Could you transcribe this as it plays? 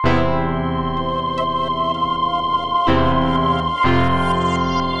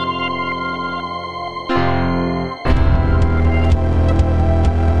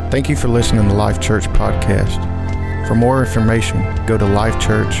Thank you for listening to Life Church Podcast. For more information, go to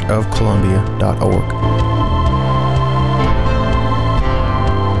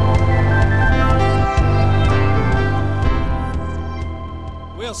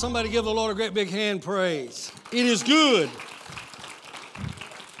Well, somebody give the Lord a great big hand praise. It is good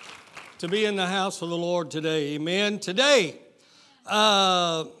to be in the house of the Lord today. Amen. Today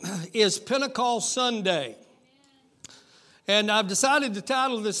is Pentecost Sunday. And I've decided to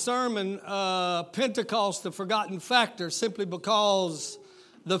title this sermon, Pentecost, the Forgotten Factor, simply because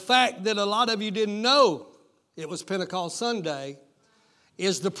the fact that a lot of you didn't know it was Pentecost Sunday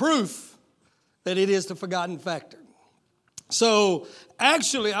is the proof that it is the forgotten factor. So,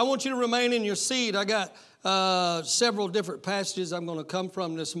 actually, I want you to remain in your seat. I got several different passages I'm going to come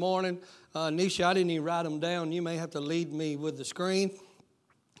from this morning. Nisha, I didn't even write them down. You may have to lead me with the screen.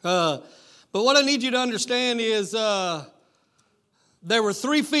 But what I need you to understand is there were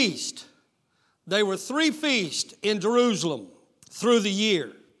three feasts. There were three feasts in Jerusalem through the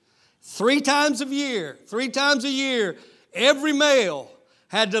year. Three times a year, every male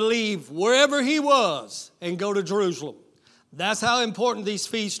had to leave wherever he was and go to Jerusalem. That's how important these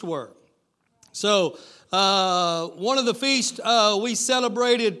feasts were. So one of the feasts we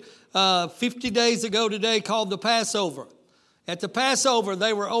celebrated 50 days ago today called the Passover. At the Passover,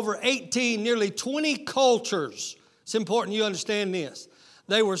 there were over 18, nearly 20 cultures. It's important you understand this.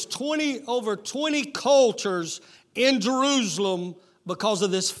 There was over 20 cultures in Jerusalem because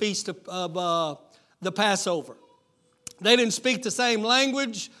of this feast of the Passover. They didn't speak the same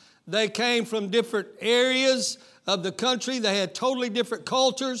language. They came from different areas of the country. They had totally different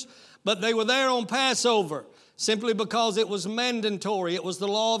cultures, but they were there on Passover simply because it was mandatory. It was the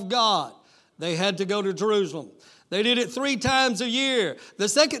law of God. They had to go to Jerusalem. They did it 3 times a year. The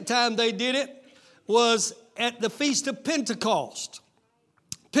second time they did it was at the Feast of Pentecost.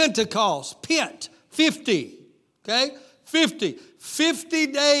 Pentecost, 50, okay? 50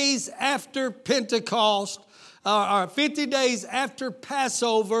 days after Pentecost, or 50 days after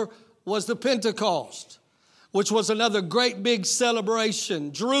Passover was the Pentecost, which was another great big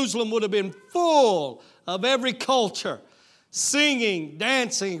celebration. Jerusalem would have been full of every culture, singing,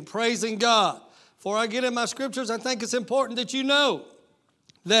 dancing, praising God. Before I get in my scriptures, I think it's important that you know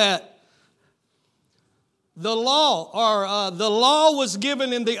that the law was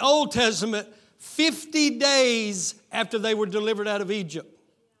given in the Old Testament 50 days after they were delivered out of Egypt.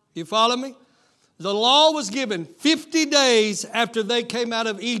 You follow me? The law was given 50 days after they came out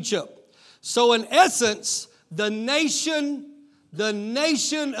of Egypt. So in essence, the nation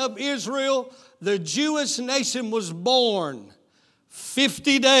of Israel, the Jewish nation was born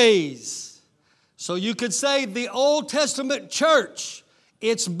 50 days. So you could say the Old Testament church,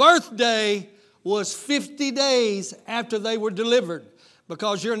 its birthday was 50 days after they were delivered,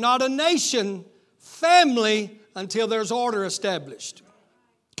 because you're not a nation family until there's order established.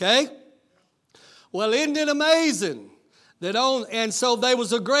 Okay? Well, isn't it amazing and so there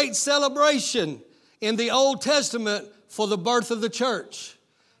was a great celebration in the Old Testament for the birth of the church.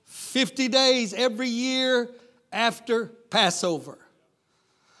 50 days every year after Passover.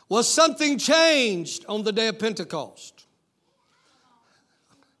 Well, something changed on the day of Pentecost.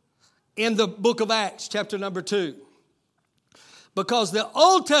 In the book of Acts, chapter number 2. Because the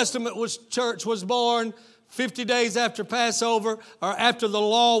Old Testament church was born 50 days after Passover, or after the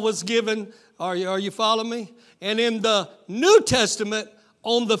law was given. Are you following me? And in the New Testament,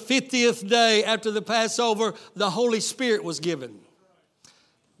 on the 50th day after the Passover, the Holy Spirit was given.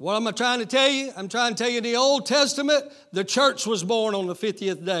 What am I trying to tell you? I'm trying to tell you in the Old Testament, the church was born on the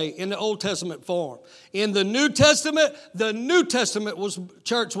 50th day in the Old Testament form. In the New Testament,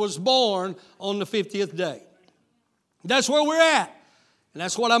 church was born on the 50th day. That's where we're at. And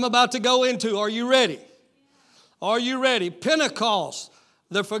that's what I'm about to go into. Are you ready? Are you ready? Pentecost,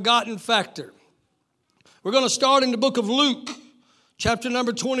 the forgotten factor. We're going to start in the book of Luke, chapter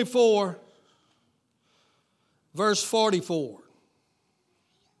number 24, verse 44.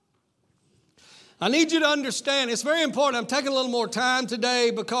 I need you to understand, it's very important. I'm taking a little more time today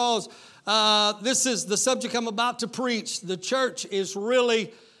because this is the subject I'm about to preach. The church is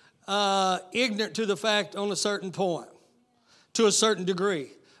really ignorant to the fact on a certain point, to a certain degree.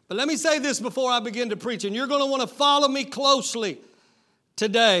 But let me say this before I begin to preach, and you're going to want to follow me closely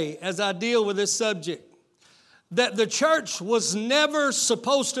today as I deal with this subject. That the church was never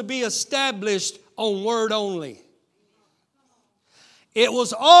supposed to be established on word only. It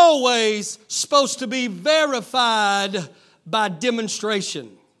was always supposed to be verified by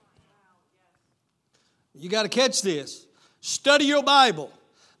demonstration. You got to catch this. Study your Bible.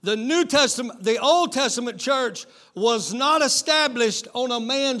 The Old Testament church was not established on a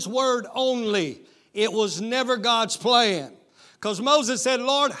man's word only. It was never God's plan. Because Moses said,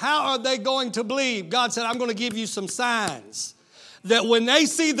 Lord, how are they going to believe? God said, I'm going to give you some signs that when they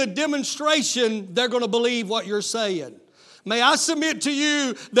see the demonstration, they're going to believe what you're saying. May I submit to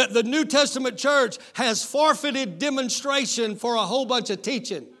you that the New Testament church has forfeited demonstration for a whole bunch of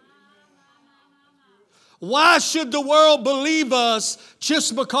teaching. Why should the world believe us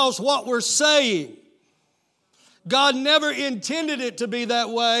just because what we're saying? God never intended it to be that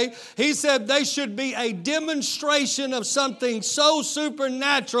way. He said they should be a demonstration of something so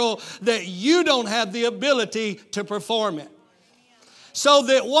supernatural that you don't have the ability to perform it. So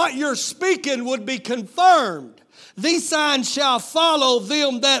that what you're speaking would be confirmed. These signs shall follow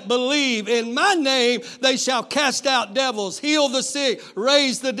them that believe. In my name they shall cast out devils, heal the sick,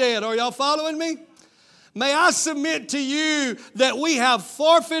 raise the dead. Are y'all following me? May I submit to you that we have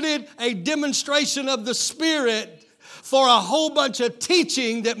forfeited a demonstration of the Spirit for a whole bunch of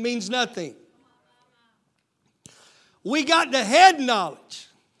teaching that means nothing. We got the head knowledge.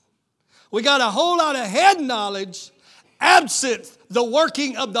 We got a whole lot of head knowledge absent the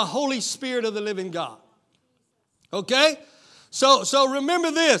working of the Holy Spirit of the living God. Okay? So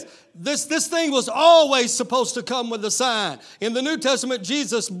remember this. This thing was always supposed to come with a sign. In the New Testament,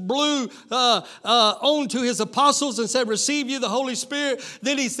 Jesus blew on to his apostles and said, receive you the Holy Spirit.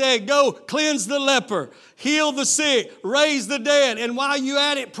 Then he said, go cleanse the leper, heal the sick, raise the dead. And while you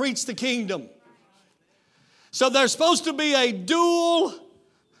at it, preach the kingdom. So there's supposed to be a dual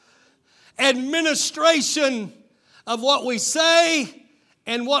administration of what we say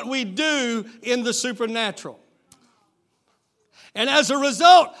and what we do in the supernatural. And as a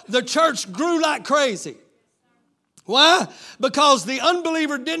result, the church grew like crazy. Why? Because the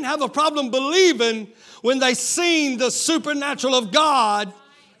unbeliever didn't have a problem believing when they seen the supernatural of God.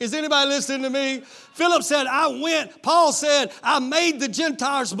 Is anybody listening to me? Philip said, Paul said, I made the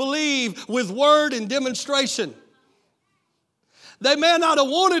Gentiles believe with word and demonstration. They may not have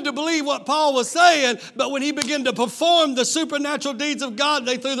wanted to believe what Paul was saying, but when he began to perform the supernatural deeds of God,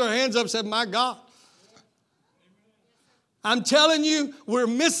 they threw their hands up and said, my God. I'm telling you, we're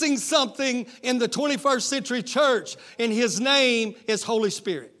missing something in the 21st century church, and his name is Holy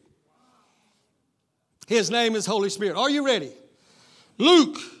Spirit. His name is Holy Spirit. Are you ready?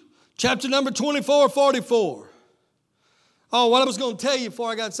 Luke, chapter number 44. Oh, what I was going to tell you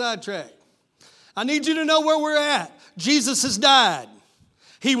before I got sidetracked. I need you to know where we're at. Jesus has died.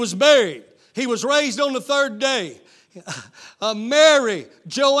 He was buried. He was raised on the third day. Mary,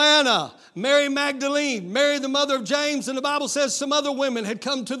 Joanna, Mary Magdalene, Mary the mother of James, and the Bible says some other women had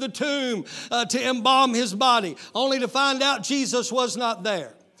come to the tomb to embalm his body, only to find out Jesus was not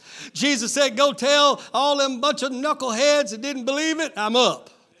there. Jesus said, go tell all them bunch of knuckleheads that didn't believe it, I'm up.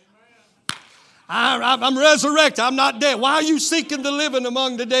 I'm resurrected, I'm not dead. Why are you seeking the living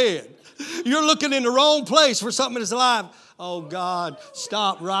among the dead? You're looking in the wrong place for something that's alive. Oh, God,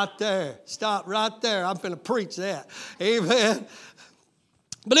 stop right there. Stop right there. I'm going to preach that. Amen.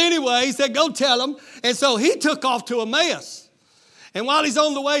 But anyway, he said, go tell them. And so he took off to Emmaus. And while he's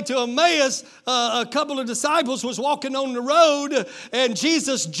on the way to Emmaus, a couple of disciples was walking on the road, and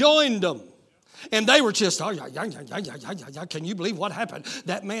Jesus joined them. And they were just, can you believe what happened?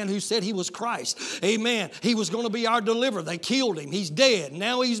 That man who said he was Christ, amen, he was going to be our deliverer. They killed him. He's dead.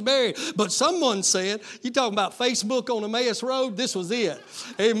 Now he's buried. But someone said, you talking about Facebook on Emmaus Road? This was it.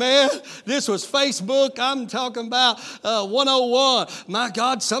 Amen. This was Facebook. I'm talking about 101. My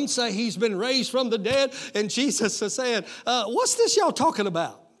God, some say he's been raised from the dead. And Jesus is saying, what's this y'all talking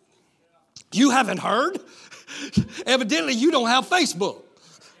about? You haven't heard? Evidently, you don't have Facebook.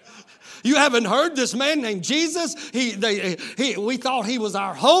 You haven't heard this man named Jesus? We thought he was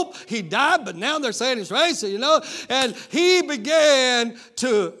our hope. He died, but now they're saying he's raised, you know. And he began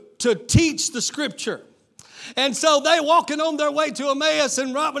to teach the scripture. And so they walking on their way to Emmaus,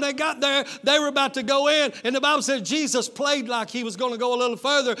 and right when they got there, they were about to go in. And the Bible says Jesus played like he was going to go a little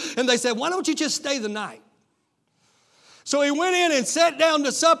further. And they said, why don't you just stay the night? So he went in and sat down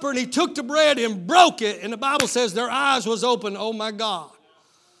to supper, and he took the bread and broke it. And the Bible says their eyes was open. Oh, my God.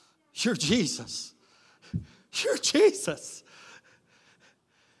 You're Jesus. You're Jesus.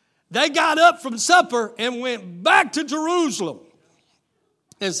 They got up from supper and went back to Jerusalem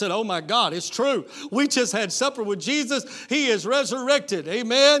and said, oh my God, it's true. We just had supper with Jesus. He is resurrected.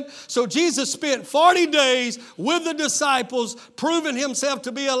 Amen. So Jesus spent 40 days with the disciples, proving himself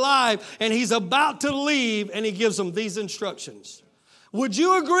to be alive, and he's about to leave, and he gives them these instructions. Would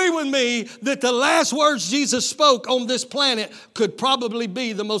you agree with me that the last words Jesus spoke on this planet could probably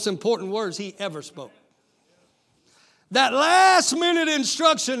be the most important words he ever spoke? That last minute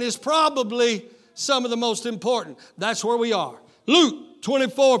instruction is probably some of the most important. That's where we are. Luke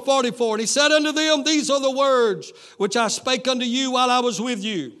 24:44. And he said unto them, these are the words which I spake unto you while I was with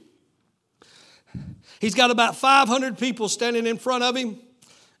you. He's got about 500 people standing in front of him,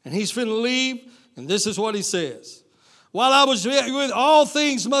 and he's finna leave, and this is what he says. While I was with, all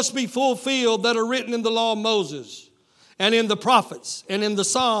things must be fulfilled that are written in the law of Moses, and in the prophets, and in the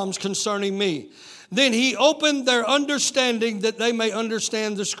Psalms concerning me. Then he opened their understanding that they may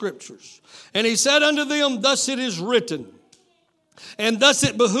understand the scriptures. And he said unto them, thus it is written, and thus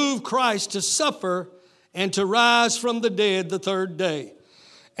it behooved Christ to suffer and to rise from the dead the third day.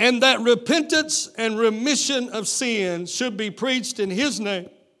 And that repentance and remission of sins should be preached in his name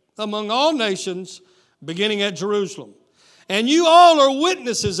among all nations, beginning at Jerusalem. And you all are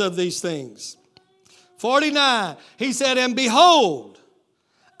witnesses of these things. 49, he said, and behold,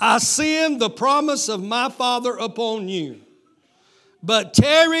 I send the promise of my Father upon you. But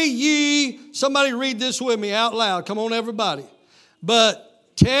tarry ye, somebody read this with me out loud. Come on, everybody.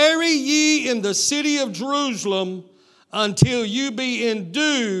 But tarry ye in the city of Jerusalem until you be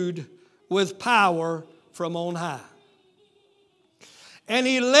endued with power from on high. And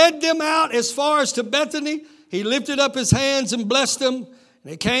he led them out as far as to Bethany. He lifted up his hands and blessed them.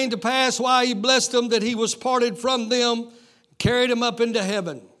 And it came to pass while he blessed them that he was parted from them, carried him up into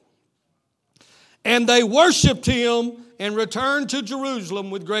heaven. And they worshiped him and returned to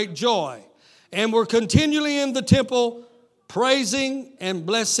Jerusalem with great joy, and were continually in the temple praising and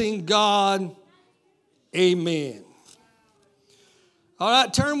blessing God. Amen. All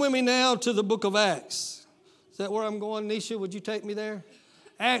right, turn with me now to the book of Acts. Is that where I'm going, Nisha? Would you take me there?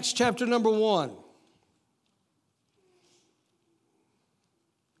 Acts chapter number 1.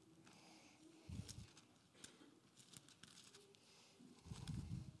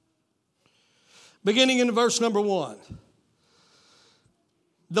 Beginning in verse number 1.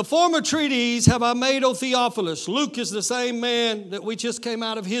 The former treatise have I made, O Theophilus. Luke is the same man that we just came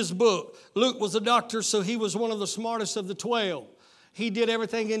out of his book. Luke was a doctor, so he was one of the smartest of the 12. He did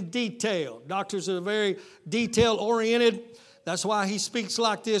everything in detail. Doctors are very detail-oriented. That's why he speaks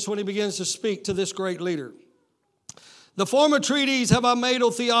like this when he begins to speak to this great leader. The former treatise have I made, O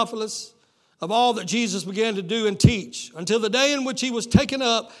Theophilus, of all that Jesus began to do and teach, until the day in which he was taken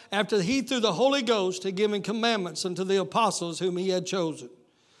up, after he through the Holy Ghost had given commandments unto the apostles whom he had chosen.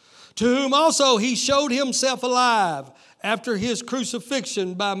 To whom also he showed himself alive after his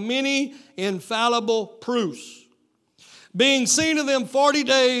crucifixion by many infallible proofs, being seen of them 40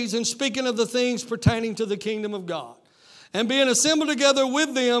 days, and speaking of the things pertaining to the kingdom of God. And being assembled together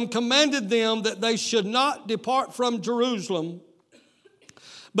with them, commanded them that they should not depart from Jerusalem,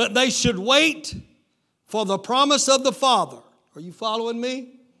 but they should wait for the promise of the Father. Are you following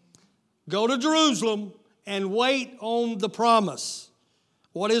me? Go to Jerusalem and wait on the promise.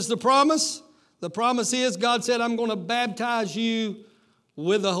 What is the promise? The promise is God said, I'm going to baptize you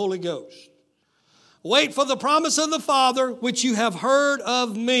with the Holy Ghost. Wait for the promise of the Father, which you have heard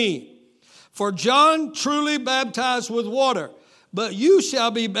of me. For John truly baptized with water, but you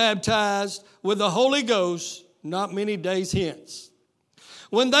shall be baptized with the Holy Ghost not many days hence.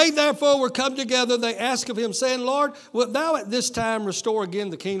 When they therefore were come together, they asked of him, saying, Lord, wilt thou at this time restore again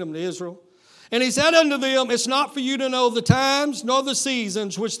the kingdom to Israel? And he said unto them, it's not for you to know the times nor the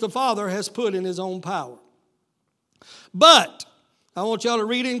seasons which the Father has put in his own power. But, I want y'all to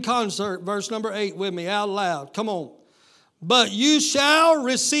read in concert verse number 8 with me out loud. Come on. But you shall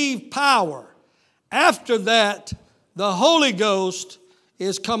receive power. After that, the Holy Ghost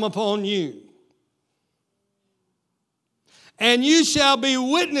is come upon you. And you shall be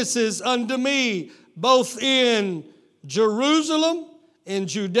witnesses unto me, both in Jerusalem, in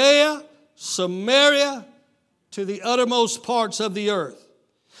Judea, Samaria, to the uttermost parts of the earth.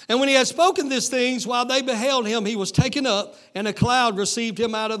 And when he had spoken these things, while they beheld him, he was taken up, and a cloud received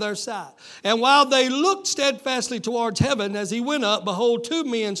him out of their sight. And while they looked steadfastly towards heaven as he went up, behold, 2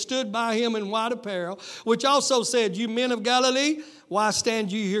 men stood by him in white apparel, which also said, you men of Galilee, why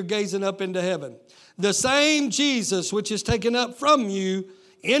stand you here gazing up into heaven? The same Jesus which is taken up from you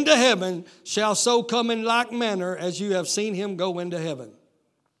into heaven shall so come in like manner as you have seen him go into heaven.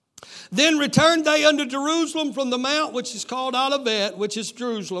 Then returned they unto Jerusalem from the mount which is called Olivet, which is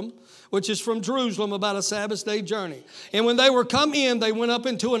from Jerusalem about a Sabbath day journey. And when they were come in, they went up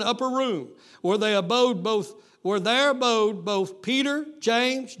into an upper room, where there abode both Peter,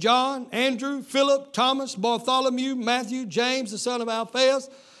 James, John, Andrew, Philip, Thomas, Bartholomew, Matthew, James, the son of Alphaeus,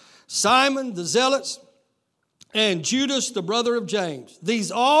 Simon the Zealot, and Judas, the brother of James. These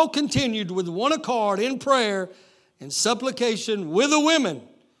all continued with one accord in prayer and supplication with the women,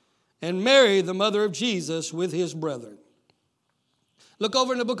 and Mary, the mother of Jesus, with his brethren. Look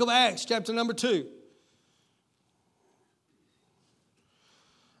over in the book of Acts, chapter number 2.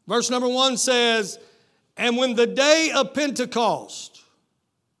 Verse number 1 says, and when the day of Pentecost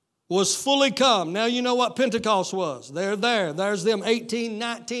was fully come. Now you know what Pentecost was. They're there. There's them 18,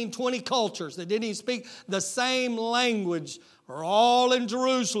 19, 20 cultures that didn't even speak the same language are all in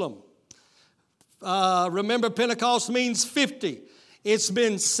Jerusalem. Remember, Pentecost means 50. It's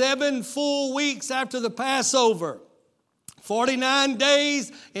been 7 full weeks after the Passover. 49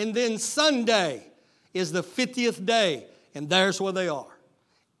 days, and then Sunday is the 50th day. And there's where they are.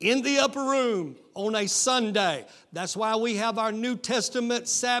 In the upper room on a Sunday. That's why we have our New Testament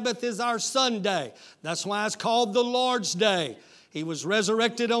Sabbath is our Sunday. That's why it's called the Lord's Day. He was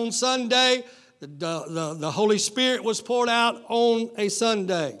resurrected on Sunday. The Holy Spirit was poured out on a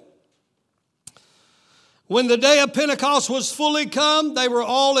Sunday. When the day of Pentecost was fully come, they were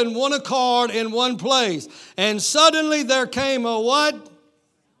all in one accord in one place. And suddenly there came a what?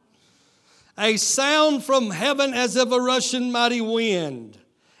 A sound from heaven as of a rushing mighty wind.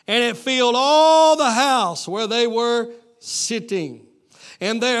 And it filled all the house where they were sitting.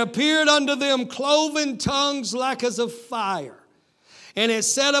 And there appeared unto them cloven tongues like as of fire. And it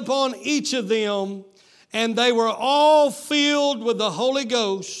sat upon each of them, and they were all filled with the Holy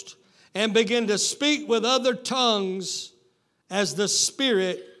Ghost, and began to speak with other tongues as the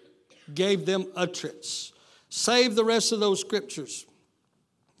Spirit gave them utterance. Save the rest of those scriptures.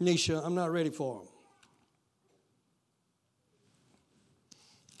 Nisha, I'm not ready for them.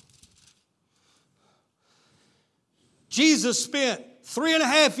 Jesus spent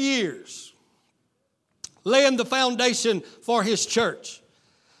 3.5 years laying the foundation for His church.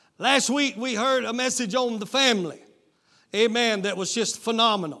 Last week we heard a message on the family. Amen. That was just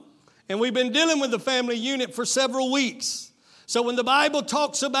phenomenal. And we've been dealing with the family unit for several weeks. So when the Bible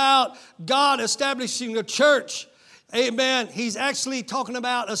talks about God establishing a church, amen, He's actually talking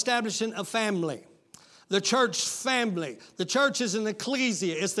about establishing a family. The church family. The church is an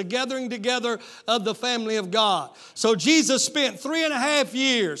ecclesia. It's the gathering together of the family of God. So Jesus spent 3.5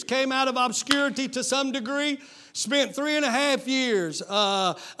 years, came out of obscurity to some degree, spent 3.5 years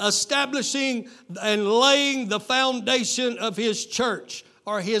establishing and laying the foundation of His church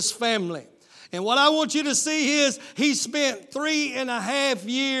or His family. And what I want you to see is He spent 3.5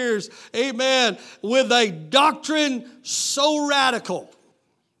 years, amen, with a doctrine so radical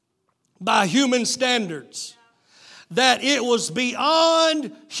by human standards that it was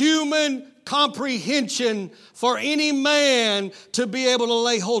beyond human comprehension for any man to be able to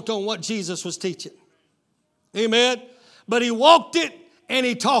lay hold on what Jesus was teaching. Amen. But He walked it and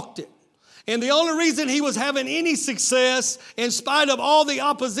He talked it. And the only reason He was having any success in spite of all the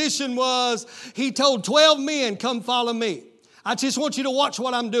opposition was He told 12 men, come follow me. I just want you to watch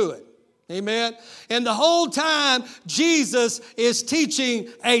what I'm doing. Amen. And the whole time, Jesus is teaching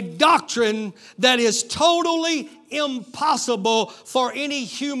a doctrine that is totally impossible for any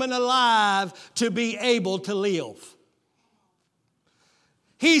human alive to be able to live.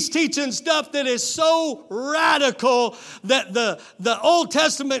 He's teaching stuff that is so radical that the Old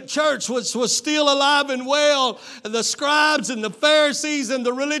Testament church was still alive and well. The scribes and the Pharisees and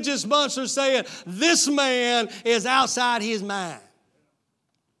the religious bunch are saying, this man is outside his mind.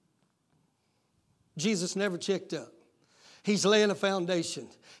 Jesus never checked up. He's laying a foundation.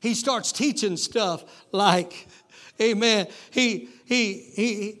 He starts teaching stuff like, amen.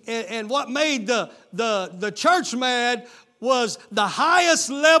 And what made the church mad was the highest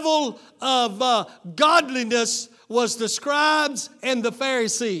level of godliness was the scribes and the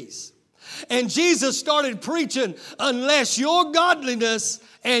Pharisees. And Jesus started preaching, unless your godliness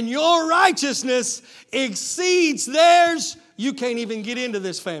and your righteousness exceeds theirs, you can't even get into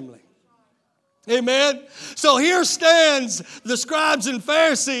this family. Amen. So here stands the scribes and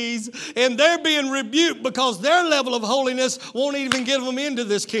Pharisees, and they're being rebuked because their level of holiness won't even get them into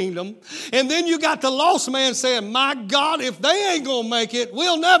this kingdom. And then you got the lost man saying, my God, if they ain't going to make it,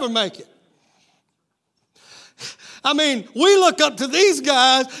 we'll never make it. I mean, we look up to these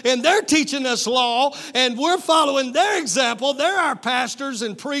guys and they're teaching us law and we're following their example. They're our pastors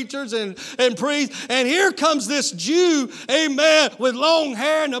and preachers and priests. And here comes this Jew, amen, with long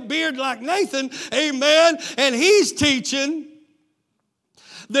hair and a beard like Nathan, amen. And he's teaching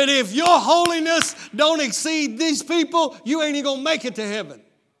that if your holiness don't exceed these people, you ain't even going to make it to heaven.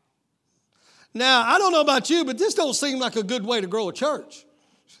 Now, I don't know about you, but this don't seem like a good way to grow a church.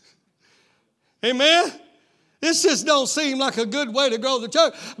 Amen. This just don't seem like a good way to grow the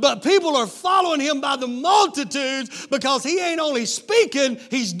church. But people are following him by the multitudes because he ain't only speaking,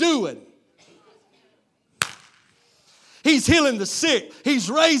 he's doing. He's healing the sick. He's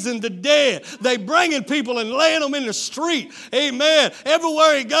raising the dead. They bringing people and laying them in the street. Amen.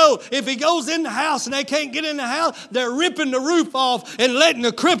 Everywhere he goes, if he goes in the house and they can't get in the house, they're ripping the roof off and letting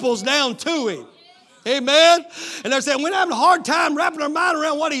the cripples down to him. Amen. And they're saying, we're having a hard time wrapping our mind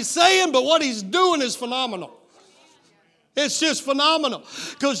around what he's saying, but what he's doing is phenomenal. It's just phenomenal.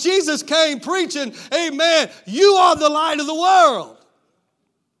 Because Jesus came preaching, amen, you are the light of the world.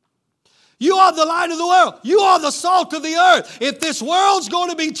 You are the light of the world. You are the salt of the earth. If this world's going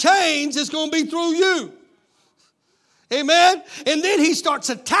to be changed, it's going to be through you. Amen? And then he starts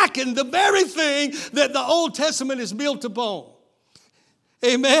attacking the very thing that the Old Testament is built upon.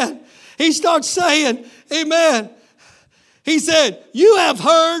 Amen? He starts saying, amen, he said, you have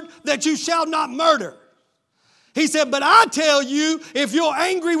heard that you shall not murder. He said, but I tell you, if you're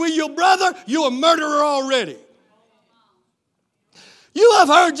angry with your brother, you're a murderer already. You have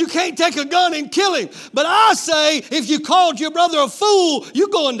heard you can't take a gun and kill him. But I say, if you called your brother a fool, you're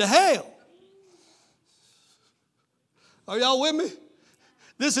going to hell. Are y'all with me?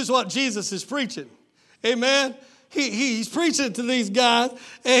 This is what Jesus is preaching. Amen. He's preaching to these guys.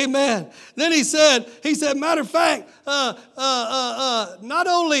 Amen. Then he said, matter of fact, not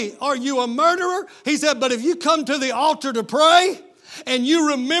only are you a murderer, he said, but if you come to the altar to pray and you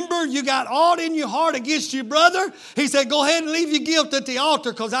remember you got aught in your heart against your brother, he said, go ahead and leave your guilt at the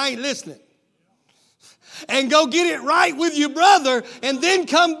altar because I ain't listening. And go get it right with your brother and then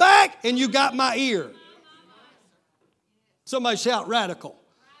come back and you got my ear. Somebody shout radical.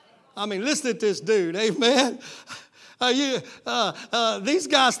 I mean, listen to this dude, amen. These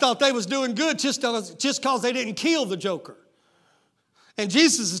guys thought they was doing good just because they didn't kill the joker. And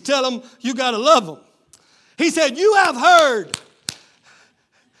Jesus is telling them, you got to love them. He said, you have heard,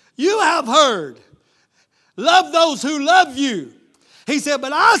 love those who love you. He said,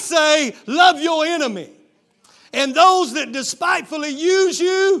 but I say, love your enemy. And those that despitefully use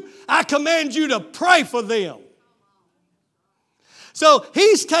you, I command you to pray for them. So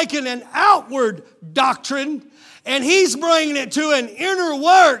he's taking an outward doctrine and he's bringing it to an inner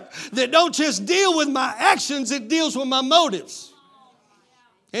work that don't just deal with my actions, it deals with my motives.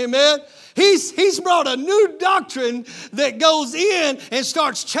 Amen. He's brought a new doctrine that goes in and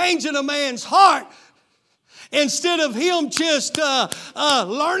starts changing a man's heart instead of him just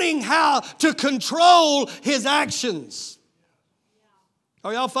learning how to control his actions.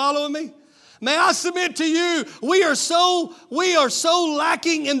 Are y'all following me? May I submit to you, we are so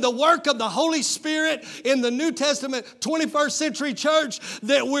lacking in the work of the Holy Spirit in the New Testament 21st century church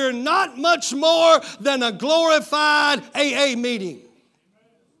that we're not much more than a glorified AA meeting.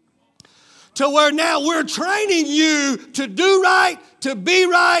 To where now we're training you to do right, to be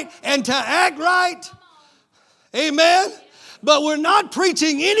right, and to act right. Amen? But we're not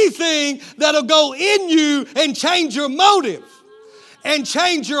preaching anything that'll go in you and change your motive. And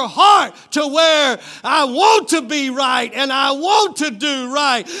change your heart to where I want to be right and I want to do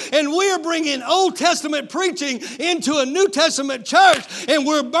right. And we're bringing Old Testament preaching into a New Testament church and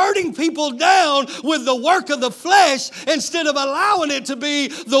we're burning people down with the work of the flesh instead of allowing it to be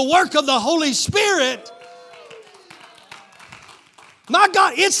the work of the Holy Spirit. My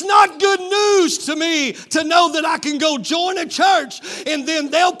God, it's not good news to me to know that I can go join a church and then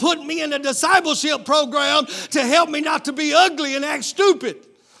they'll put me in a discipleship program to help me not to be ugly and act stupid.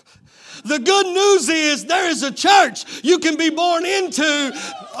 The good news is there is a church you can be born into,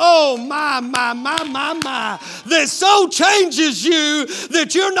 oh my, that so changes you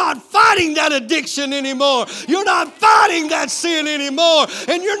that you're not fighting that addiction anymore. You're not fighting that sin anymore.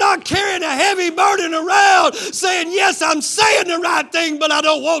 And you're not carrying a heavy burden around saying, yes, I'm saying the right thing, but I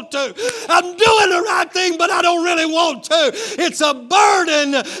don't want to. I'm doing the right thing, but I don't really want to. It's a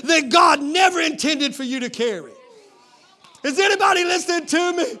burden that God never intended for you to carry. Is anybody listening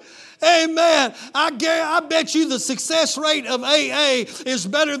to me? Amen. I bet you the success rate of AA is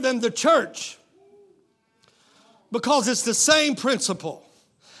better than the church because it's the same principle.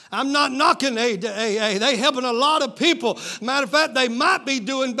 I'm not knocking AA. They're helping a lot of people. Matter of fact, they might be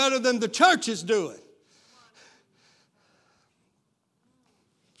doing better than the church is doing.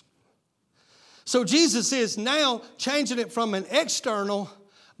 So Jesus is now changing it from an external,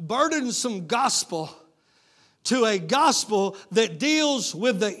 burdensome gospel to a gospel that deals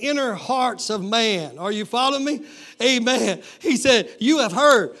with the inner hearts of man. Are you following me? Amen. He said, you have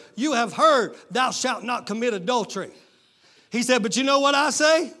heard, thou shalt not commit adultery. He said, but you know what I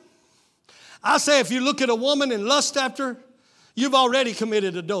say? I say if you look at a woman and lust after her, you've already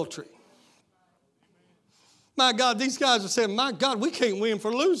committed adultery. My God, these guys are saying, my God, we can't win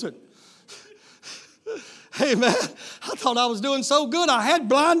for losing. Amen. I thought I was doing so good. I had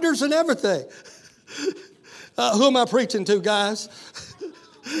blinders and everything. Who am I preaching to, guys?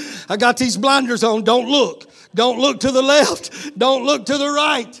 I got these blinders on. Don't look. Don't look to the left. Don't look to the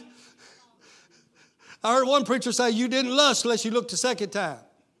right. I heard one preacher say, you didn't lust unless you looked the second time.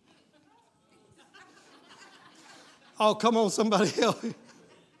 Oh, come on, somebody help me.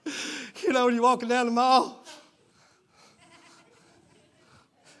 You know, when you're walking down the mall.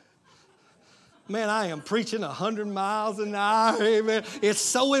 Man, I am preaching 100 miles an hour. Amen. It's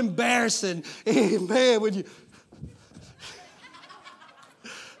so embarrassing. Amen. When you...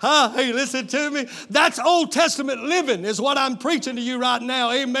 Hey, listen to me. That's Old Testament living is what I'm preaching to you right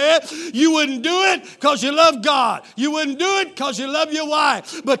now. Amen. You wouldn't do it because you love God. You wouldn't do it because you love your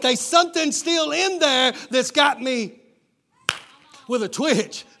wife. But there's something still in there that's got me with a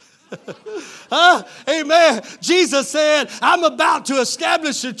twitch. Amen. Jesus said, I'm about to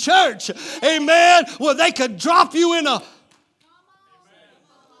establish a church. Amen. Where they could drop you in a...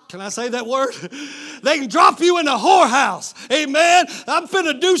 Can I say that word? They can drop you in a whorehouse. Amen. I'm going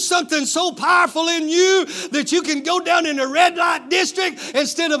to do something so powerful in you that you can go down in the red light district.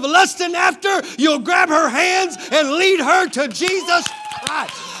 Instead of lusting after, you'll grab her hands and lead her to Jesus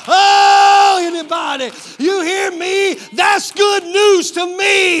Christ. Oh, anybody, you hear me? That's good news to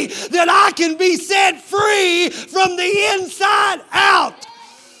me that I can be set free from the inside out.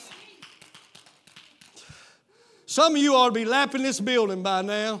 Some of you ought to be lapping this building by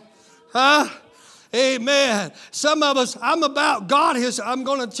now. Huh? Amen. Some of us, I'm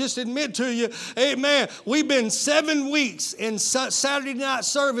going to just admit to you, amen, we've been 7 weeks in Saturday night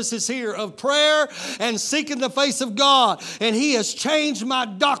services here of prayer and seeking the face of God. And He has changed my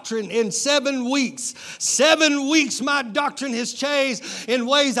doctrine in 7 weeks. 7 weeks my doctrine has changed in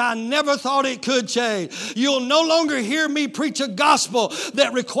ways I never thought it could change. You'll no longer hear me preach a gospel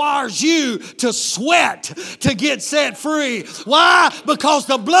that requires you to sweat to get set free. Why? Because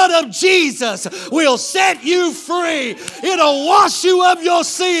the blood of Jesus will set you free. It'll wash you of your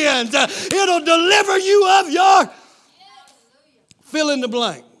sins. It'll deliver you of your... Fill in the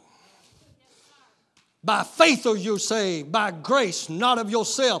blank. By faith are you saved, by grace, not of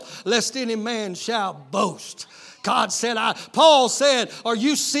yourself, lest any man shall boast. God said, Paul said, are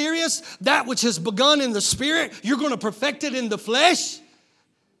you serious? That which has begun in the spirit, you're going to perfect it in the flesh? He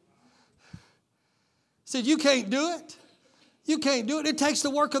said, you can't do it. You can't do it. It takes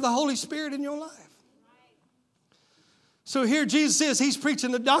the work of the Holy Spirit in your life. So here Jesus is, He's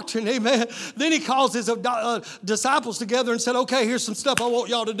preaching the doctrine, amen. Then He calls His disciples together and said, okay, here's some stuff I want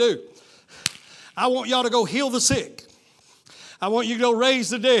y'all to do. I want y'all to go heal the sick. I want you to go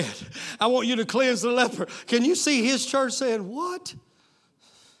raise the dead. I want you to cleanse the leper. Can you see His church saying, what?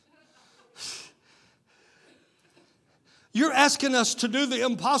 You're asking us to do the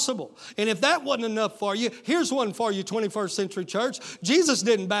impossible. And if that wasn't enough for you, here's one for you, 21st century church. Jesus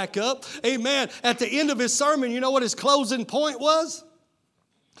didn't back up. Amen. At the end of His sermon, you know what His closing point was?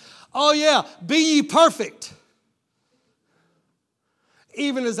 Oh yeah, be ye perfect,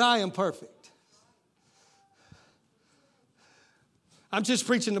 even as I am perfect. I'm just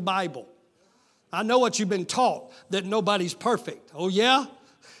preaching the Bible. I know what you've been taught, that nobody's perfect. Oh yeah?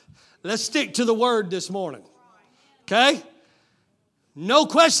 Let's stick to the word this morning. Okay? No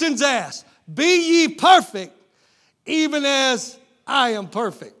questions asked. Be ye perfect, even as I am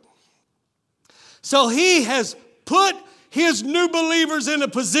perfect. So He has put His new believers in a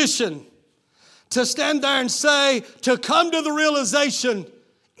position to stand there and say, to come to the realization,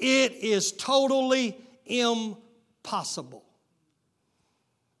 it is totally impossible.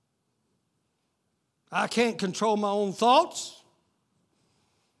 I can't control my own thoughts,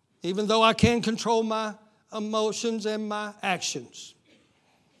 even though I can control my emotions and my actions.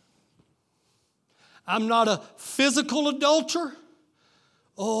 I'm not a physical adulterer.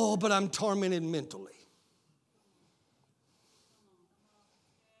 Oh, but I'm tormented mentally.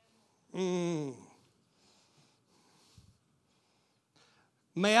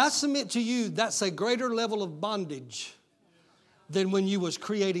 May I submit to you, that's a greater level of bondage than when you was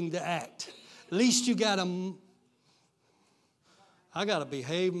creating the act. At least you got to, I got to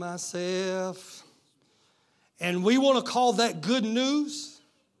behave myself. And we want to call that good news.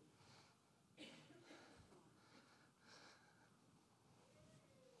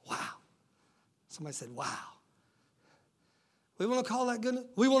 Wow. Somebody said, wow. We want to call that good news.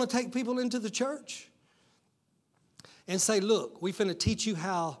 We want to take people into the church and say, look, we finna teach you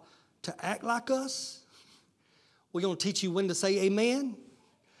how to act like us. We're going to teach you when to say amen.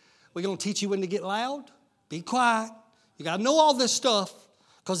 We're going to teach you when to get loud. Be quiet. You got to know all this stuff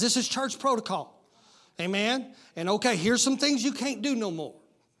because this is church protocol. Amen? And okay, here's some things you can't do no more.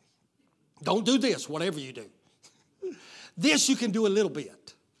 Don't do this, whatever you do. This you can do a little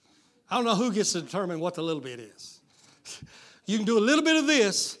bit. I don't know who gets to determine what the little bit is. You can do a little bit of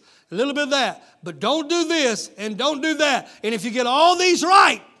this, a little bit of that, but don't do this and don't do that. And if you get all these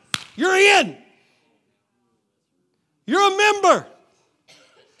right, you're in. You're a member.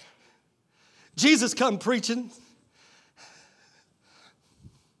 Jesus come preaching.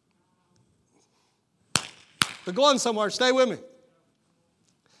 We're going somewhere. Stay with me.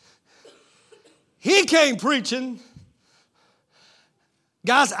 He came preaching.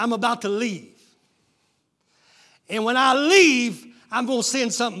 Guys, I'm about to leave. And when I leave, I'm going to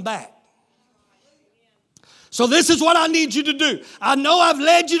send something back. So this is what I need you to do. I know I've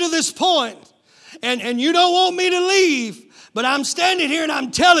led you to this point, and you don't want me to leave, but I'm standing here and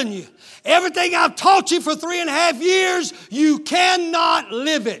I'm telling you, everything I've taught you for 3.5 years, you cannot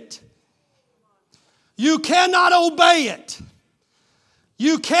live it. You cannot obey it.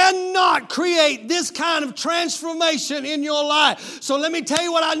 You cannot create this kind of transformation in your life. So let me tell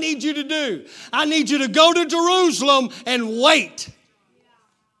you what I need you to do. I need you to go to Jerusalem and wait.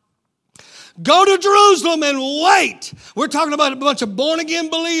 Go to Jerusalem and wait. We're talking about a bunch of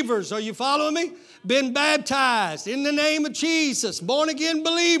born-again believers. Are you following me? Been baptized in the name of Jesus. Born-again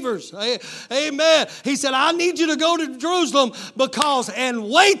believers. Amen. He said, I need you to go to Jerusalem and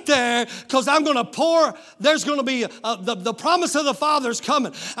wait there because I'm going to pour. There's going to be the promise of the Father is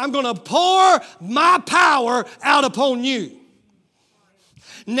coming. I'm going to pour my power out upon you.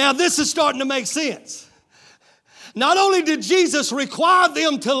 Now this is starting to make sense. Not only did Jesus require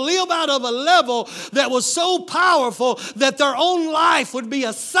them to live out of a level that was so powerful that their own life would be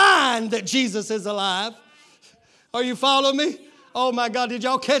a sign that Jesus is alive. Are you following me? Oh my God, did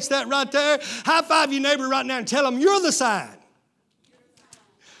y'all catch that right there? High five your neighbor right now and tell them you're the sign.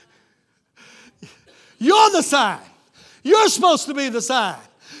 You're the sign. You're supposed to be the sign.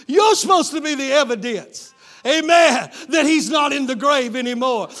 You're supposed to be the evidence. Amen. That he's not in the grave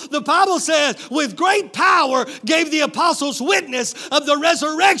anymore. The Bible says, with great power gave the apostles witness of the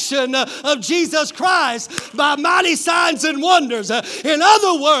resurrection of Jesus Christ by mighty signs and wonders. In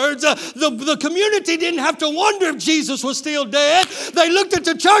other words, the community didn't have to wonder if Jesus was still dead. They looked at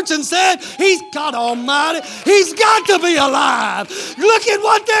the church and said, he's God Almighty. He's got to be alive. Look at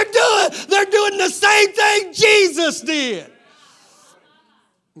what they're doing. They're doing the same thing Jesus did.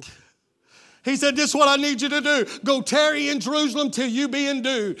 He said, this is what I need you to do. Go tarry in Jerusalem till you be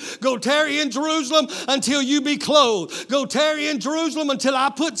endued. Go tarry in Jerusalem until you be clothed. Go tarry in Jerusalem until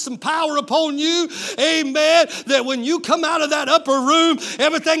I put some power upon you. Amen. That when you come out of that upper room,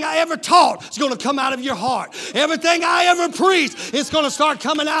 everything I ever taught is going to come out of your heart. Everything I ever preached is going to start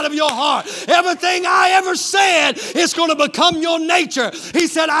coming out of your heart. Everything I ever said is going to become your nature. He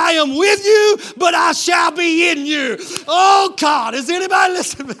said, I am with you, but I shall be in you. Oh God, is anybody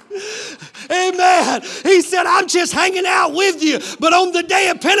listening? Amen. He said, I'm just hanging out with you. But on the day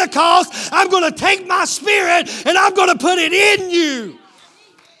of Pentecost, I'm going to take my spirit and I'm going to put it in you.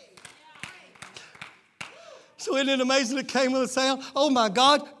 So isn't it amazing it came with a sound? Oh my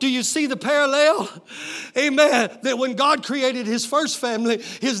God, do you see the parallel? Amen. That when God created his first family,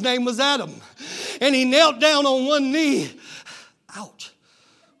 his name was Adam. And he knelt down on one knee. Ouch.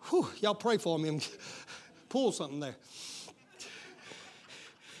 Whew, y'all pray for me. Pull something there.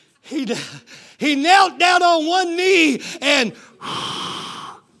 He knelt down on one knee and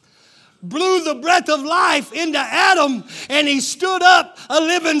blew the breath of life into Adam, and he stood up a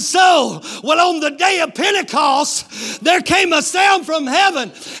living soul. Well, on the day of Pentecost, there came a sound from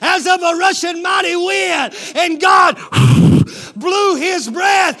heaven as of a rushing mighty wind, and God blew his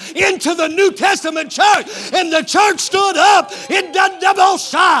breath into the New Testament church, and the church stood up in the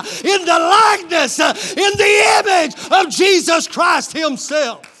likeness, in the image of Jesus Christ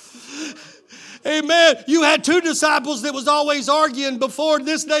himself. Amen. You had two disciples that was always arguing before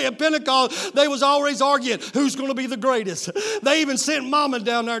this day of Pentecost. They was always arguing who's going to be the greatest. They even sent Mama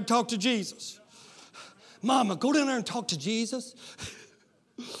down there and talk to Jesus. Mama, go down there and talk to Jesus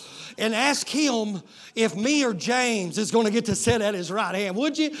and ask him if me or James is going to get to sit at his right hand.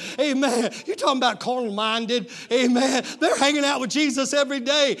 Would you? Amen. You're talking about carnal-minded. Amen. They're hanging out with Jesus every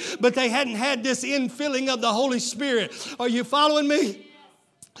day, but they hadn't had this infilling of the Holy Spirit. Are you following me?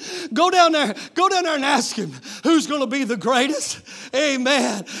 Go down there and ask him who's going to be the greatest.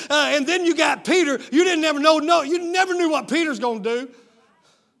 Amen. And then you got Peter. You never knew what Peter's going to do.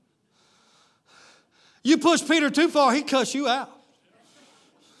 You push Peter too far, he cuss you out.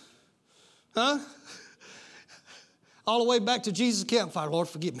 Huh? All the way back to Jesus' campfire. Lord,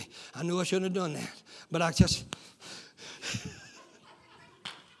 forgive me. I knew I shouldn't have done that. But I just...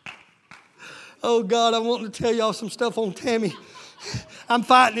 Oh, God, I'm wanting to tell y'all some stuff on Tammy. I'm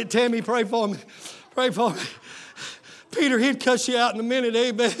fighting it, Tammy. Pray for me. Pray for me. Peter, he'd cuss you out in a minute,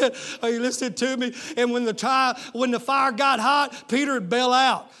 amen. Are you listening to me? And when the fire got hot, Peter would bail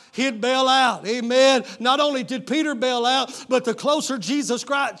out. He'd bail out, amen. Not only did Peter bail out, but the closer Jesus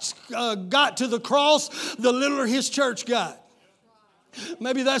Christ got to the cross, the littler his church got.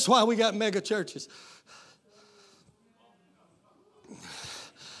 Maybe that's why we got mega churches.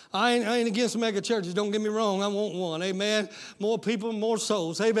 I ain't against mega churches. Don't get me wrong. I want one. Amen. More people, more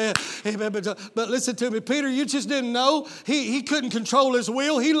souls. Amen. Amen. But listen to me. Peter, you just didn't know. He couldn't control his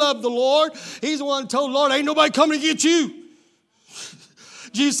will. He loved the Lord. He's the one who told the Lord, ain't nobody coming to get you.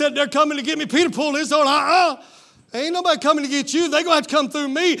 Jesus said, they're coming to get me. Peter pulled his on. Ain't nobody coming to get you. They're going to have to come through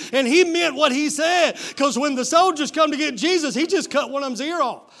me. And he meant what he said. Because when the soldiers come to get Jesus, he just cut one of them's ear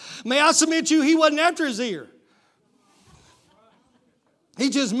off. May I submit to you, he wasn't after his ear. He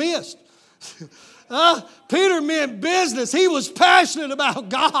just missed. Peter meant business. He was passionate about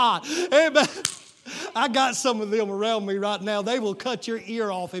God. Amen. I got some of them around me right now. They will cut your ear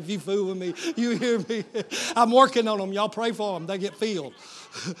off if you fool with me. You hear me? I'm working on them. Y'all pray for them. They get filled.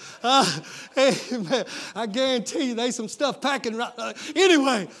 Amen. I guarantee you there's some stuff packing right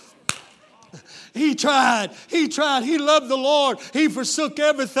anyway. He tried. He loved the Lord. He forsook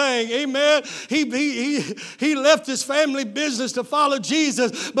everything. Amen. He left his family business to follow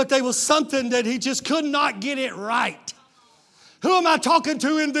Jesus, but there was something that he just could not get it right. Who am I talking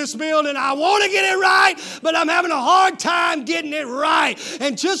to in this building? I want to get it right, but I'm having a hard time getting it right.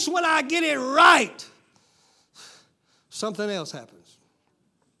 And just when I get it right, something else happens.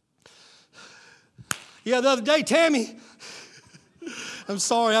 Yeah, the other day, Tammy, I'm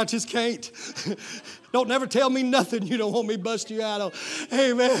sorry, I just can't. Don't never tell me nothing you don't want me to bust you out on.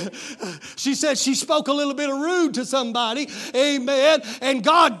 Amen. She said she spoke a little bit of rude to somebody. Amen. And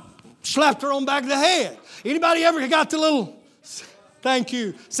God slapped her on the back of the head. Anybody ever got the little... Thank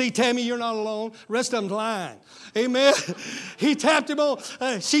you. See, Tammy, you're not alone. Rest of them's lying. Amen. He tapped him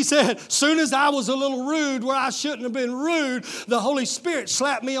on. She said, soon as I was a little rude where I shouldn't have been rude, the Holy Spirit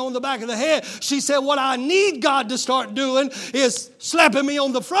slapped me on the back of the head. She said, what I need God to start doing is slapping me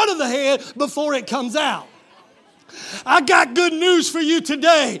on the front of the head before it comes out. I got good news for you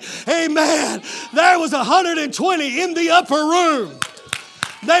today. Amen. There was 120 in the upper room.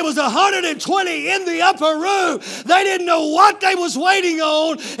 There was 120 in the upper room. They didn't know what they was waiting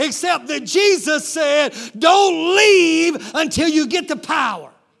on except that Jesus said, don't leave until you get the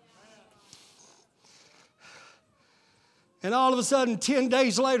power. And all of a sudden, 10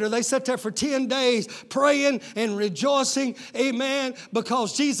 days later, they sat there for 10 days praying and rejoicing, amen,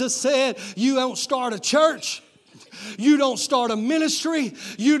 because Jesus said, you don't start a church. You don't start a ministry.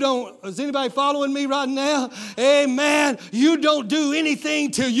 Is anybody following me right now? Amen. You don't do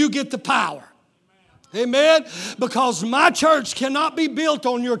anything till you get the power. Amen. Because my church cannot be built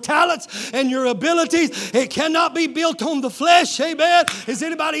on your talents and your abilities. It cannot be built on the flesh. Amen. Is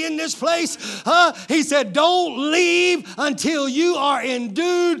anybody in this place? He said, don't leave until you are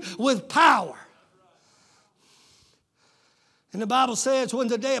endued with power. And the Bible says when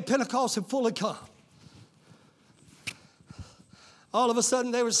the day of Pentecost had fully come, all of a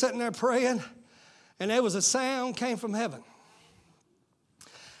sudden, they were sitting there praying, and there was a sound came from heaven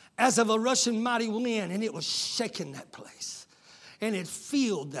as of a rushing mighty wind, and it was shaking that place, and it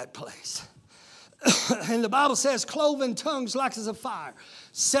filled that place. And the Bible says, cloven tongues like as a fire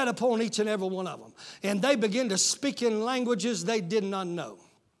set upon each and every one of them. And they began to speak in languages they did not know.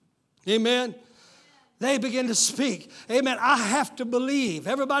 Amen. They begin to speak. Amen. I have to believe.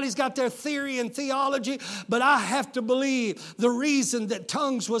 Everybody's got their theory and theology, but I have to believe the reason that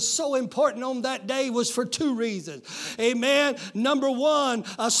tongues was so important on that day was for two reasons. Amen. Number one,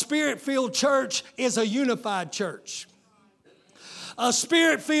 a spirit-filled church is a unified church. A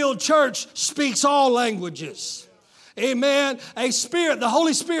spirit-filled church speaks all languages. Amen. The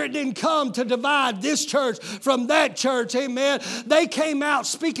Holy Spirit didn't come to divide this church from that church. Amen. They came out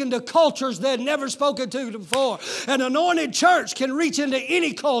speaking to cultures they had never spoken to before. An anointed church can reach into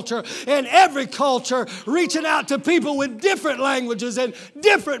any culture, and every culture reaching out to people with different languages and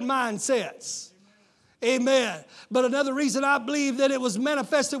different mindsets. Amen. But another reason I believe that it was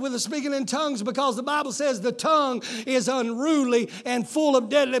manifested with the speaking in tongues, because the Bible says the tongue is unruly and full of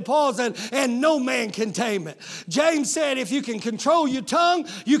deadly poison, and no man can tame it. James said if you can control your tongue,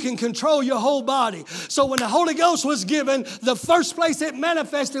 you can control your whole body. So when the Holy Ghost was given, the first place it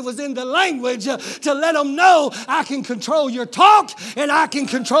manifested was in the language to let them know I can control your talk and I can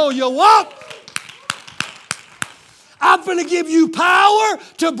control your walk. I'm going to give you power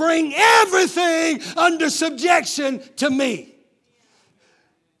to bring everything under subjection to me.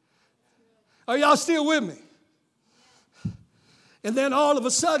 Are y'all still with me? And then all of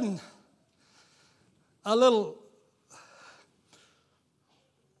a sudden, a little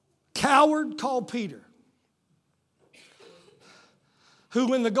coward called Peter, who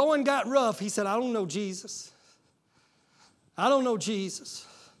when the going got rough, he said, I don't know Jesus. I don't know Jesus.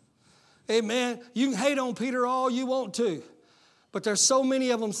 Amen. You can hate on Peter all you want to, but there's so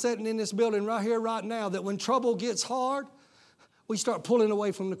many of them sitting in this building right here, right now, that when trouble gets hard, we start pulling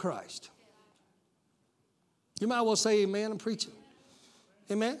away from the Christ. You might well say amen. I'm preaching.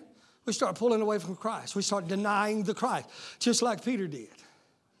 Amen. We start pulling away from Christ. We start denying the Christ, just like Peter did.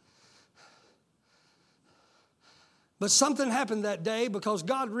 But something happened that day because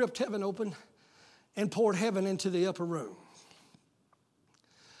God ripped heaven open and poured heaven into the upper room.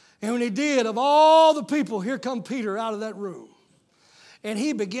 And when he did, of all the people, here come Peter out of that room. And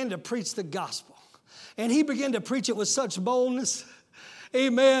he began to preach the gospel. And he began to preach it with such boldness.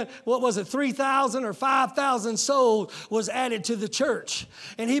 Amen. What was it? 3,000 or 5,000 souls was added to the church.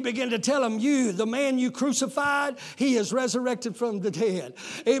 And he began to tell them, you, the man you crucified, he is resurrected from the dead.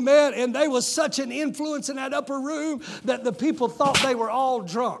 Amen. And they was such an influence in that upper room that the people thought they were all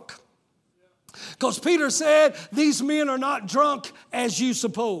drunk. Because Peter said, these men are not drunk as you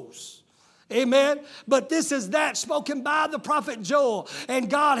suppose. Amen. But this is that spoken by the prophet Joel. And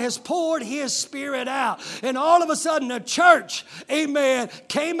God has poured his spirit out. And all of a sudden a church, amen,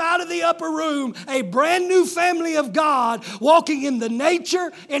 came out of the upper room, a brand new family of God walking in the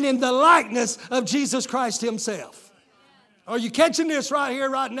nature and in the likeness of Jesus Christ himself. Are you catching this right here,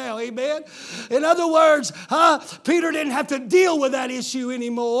 right now? Amen. In other words, Peter didn't have to deal with that issue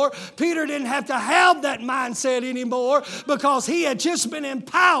anymore. Peter didn't have to have that mindset anymore because he had just been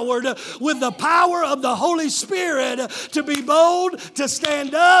empowered with the power of the Holy Spirit to be bold, to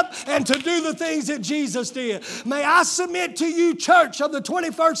stand up, and to do the things that Jesus did. May I submit to you, church of the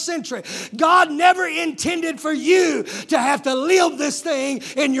 21st century, God never intended for you to have to live this thing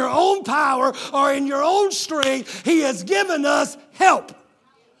in your own power or in your own strength. He has given us help.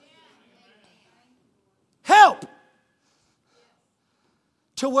 Help.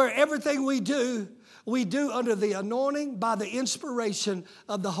 To where everything we do under the anointing by the inspiration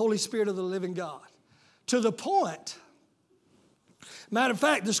of the Holy Spirit of the living God. To the point, matter of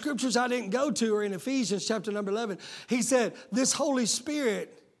fact, the scriptures I didn't go to are in Ephesians chapter number 11. He said, this Holy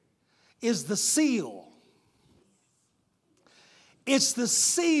Spirit is the seal. It's the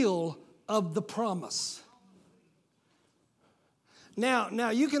seal of the promise. Now,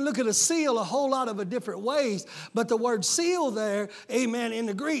 you can look at a seal a whole lot of different ways, but the word seal there, amen, in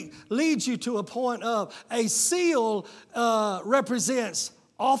the Greek, leads you to a point of a seal represents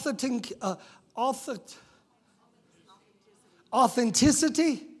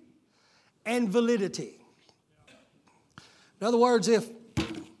authenticity and validity. In other words, if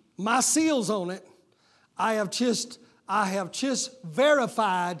my seal's on it, I have just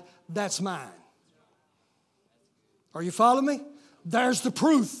verified that's mine. Are you following me? There's the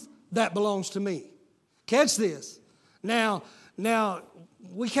proof that belongs to me. Catch this. Now,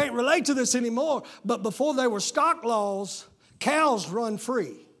 we can't relate to this anymore, but before there were stock laws, cows run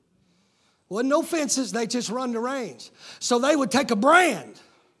free. Wasn't no fences, they just run the range. So they would take a brand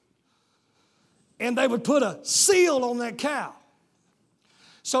and they would put a seal on that cow.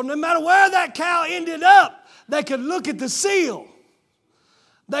 So no matter where that cow ended up, they could look at the seal.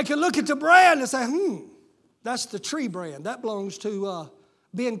 They could look at the brand and say, that's the tree brand. That belongs to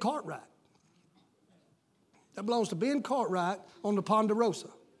Ben Cartwright. That belongs to Ben Cartwright on the Ponderosa.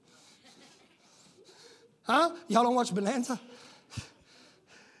 Huh? Y'all don't watch Bonanza?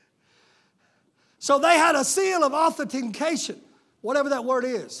 So they had a seal of authentication, whatever that word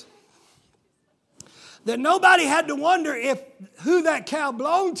is. That nobody had to wonder who that cow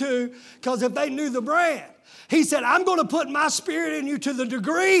belonged to, because if they knew the brand. He said, I'm going to put my spirit in you to the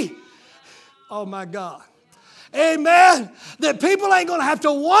degree, oh my God, amen, that people ain't going to have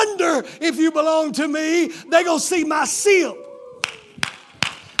to wonder if you belong to me. They're going to see my seal.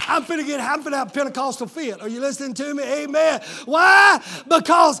 I'm finna have a Pentecostal fit. Are you listening to me? Amen. Why?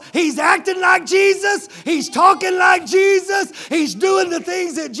 Because he's acting like Jesus. He's talking like Jesus. He's doing the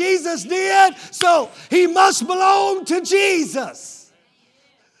things that Jesus did. So he must belong to Jesus.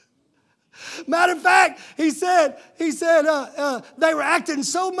 Matter of fact, he said they were acting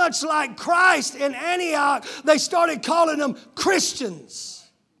so much like Christ in Antioch, they started calling them Christians.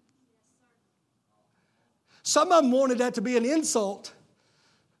 Some of them wanted that to be an insult,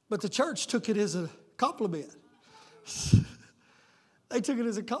 but the church took it as a compliment. They took it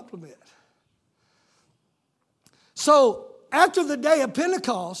as a compliment. So after the day of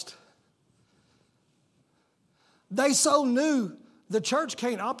Pentecost, they so knew the church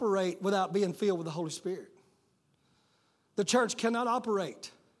can't operate without being filled with the Holy Spirit. The church cannot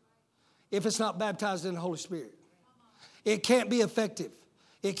operate if it's not baptized in the Holy Spirit. It can't be effective.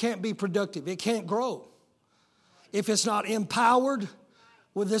 it can't be productive. It can't grow if it's not empowered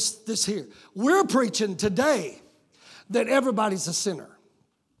with this here. We're preaching today that everybody's a sinner,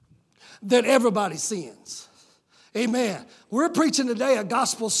 that everybody sins. Amen. We're preaching today a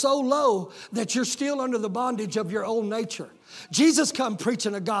gospel so low that you're still under the bondage of your old nature. Jesus come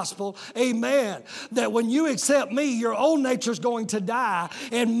preaching a gospel, amen, that when you accept me, your old nature's going to die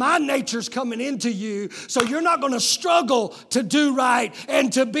and my nature's coming into you. So you're not going to struggle to do right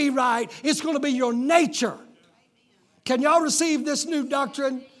and to be right. It's going to be your nature. Can y'all receive this new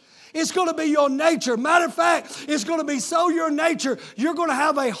doctrine? It's going to be your nature. Matter of fact, it's going to be so your nature, you're going to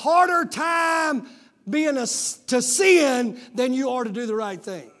have a harder time being to sin than you are to do the right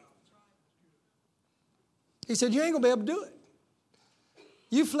thing. He said, you ain't going to be able to do it.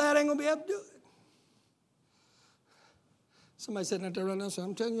 You flat ain't going to be able to do it. Somebody said that there right now, so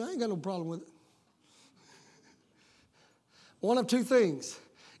I'm telling you, I ain't got no problem with it. One of two things.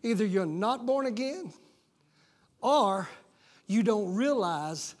 Either you're not born again or you don't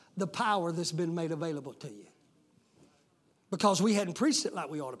realize the power that's been made available to you. Because we hadn't preached it like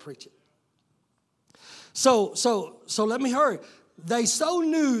we ought to preach it. So let me hurry. They so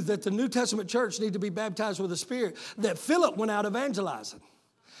knew that the New Testament church needed to be baptized with the Spirit that Philip went out evangelizing.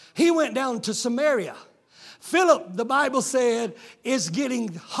 He went down to Samaria. Philip, the Bible said, is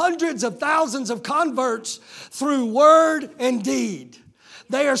getting hundreds of thousands of converts through word and deed.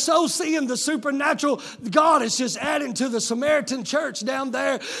 They are so seeing the supernatural. God is just adding to the Samaritan church down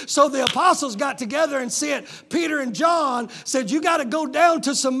there. So the apostles got together and sent Peter and John, said, you got to go down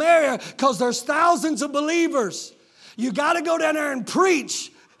to Samaria because there's thousands of believers. You got to go down there and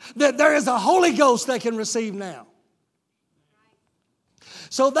preach that there is a Holy Ghost they can receive now.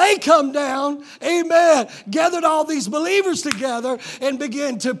 So they come down, amen, gathered all these believers together and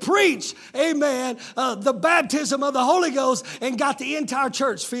began to preach, amen, the baptism of the Holy Ghost and got the entire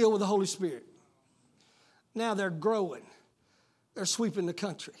church filled with the Holy Spirit. Now they're growing. They're sweeping the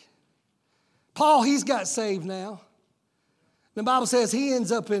country. Paul, he's got saved now. The Bible says he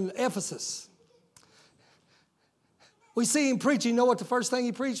ends up in Ephesus. We see him preaching. You know what the first thing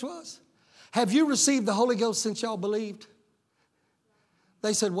he preached was? Have you received the Holy Ghost since y'all believed?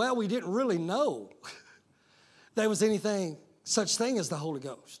 They said, well, we didn't really know there was anything, such thing as the Holy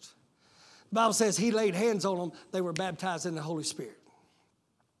Ghost. The Bible says he laid hands on them. They were baptized in the Holy Spirit.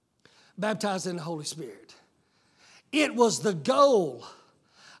 Baptized in the Holy Spirit. It was the goal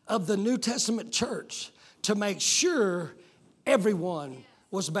of the New Testament church to make sure everyone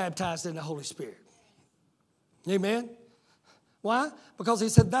was baptized in the Holy Spirit. Amen? Why? Because he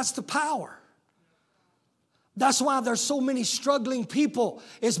said that's the power. That's why there's so many struggling people.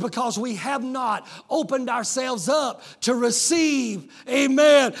 It's because we have not opened ourselves up to receive,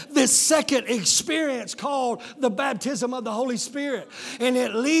 amen, this second experience called the baptism of the Holy Spirit. And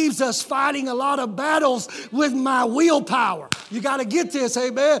it leaves us fighting a lot of battles with my willpower. You got to get this,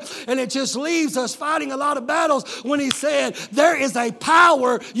 amen? And it just leaves us fighting a lot of battles when he said there is a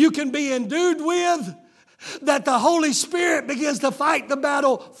power you can be endued with that the Holy Spirit begins to fight the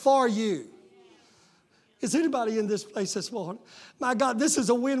battle for you. Is anybody in this place this morning? My God, this is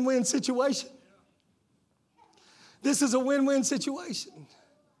a win-win situation. This is a win-win situation.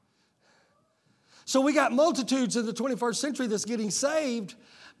 So we got multitudes in the 21st century that's getting saved,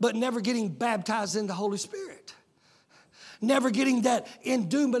 but never getting baptized in the Holy Spirit. Never getting that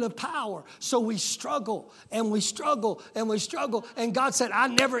endowment of power. So we struggle and we struggle and we struggle. And God said, I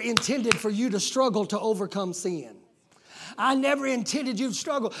never intended for you to struggle to overcome sin. I never intended you to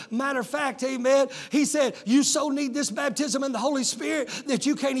struggle. Matter of fact, amen, he said, you so need this baptism in the Holy Spirit that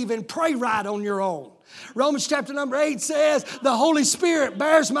you can't even pray right on your own. Romans chapter number 8 says, the Holy Spirit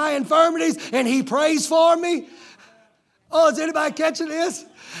bears my infirmities and he prays for me. Oh, is anybody catching this?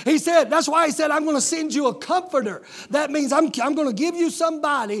 He said, that's why he said, I'm going to send you a comforter. That means I'm going to give you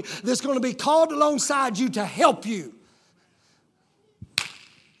somebody that's going to be called alongside you to help you.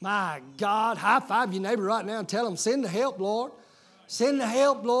 My God, high five your neighbor right now and tell them, send the help, Lord. Send the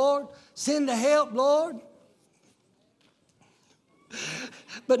help, Lord. Send the help, Lord.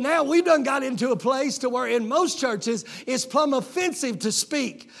 But now we done got into a place to where in most churches it's plumb offensive to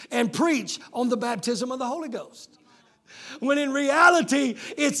speak and preach on the baptism of the Holy Ghost. When in reality,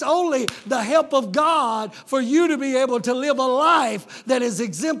 it's only the help of God for you to be able to live a life that is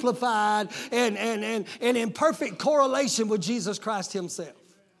exemplified and in perfect correlation with Jesus Christ himself.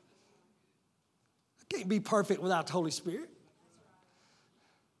 I can't be perfect without the Holy Spirit.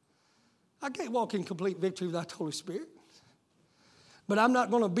 I can't walk in complete victory without the Holy Spirit. But I'm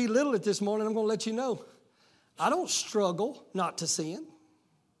not going to belittle it this morning. I'm going to let you know. I don't struggle not to sin.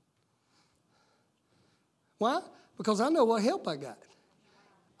 Why? Because I know what help I got.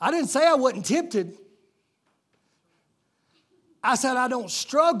 I didn't say I wasn't tempted. I said I don't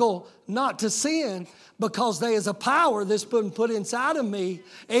struggle not to sin because there is a power that's been put inside of me,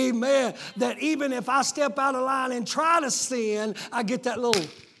 amen, that even if I step out of line and try to sin, I get that little.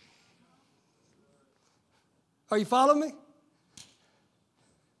 Are you following me?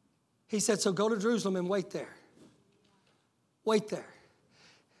 He said, so go to Jerusalem and wait there. Wait there.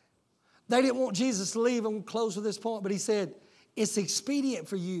 They didn't want Jesus to leave, and we'll close with this point, but he said, it's expedient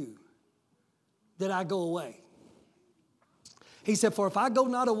for you that I go away. He said, for if I go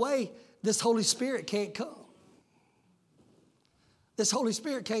not away, this Holy Spirit can't come. This Holy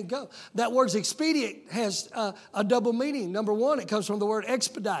Spirit can't go. That word expedient has a double meaning. Number one, it comes from the word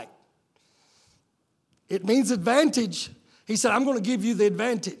expedite. It means advantage. He said, I'm going to give you the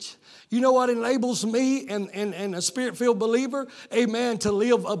advantage. You know what enables me and a Spirit-filled believer, amen, to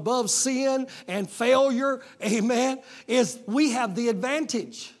live above sin and failure, amen, is we have the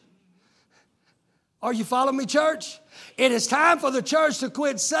advantage. Are you following me, church? It is time for the church to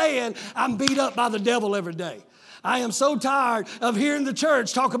quit saying, I'm beat up by the devil every day. I am so tired of hearing the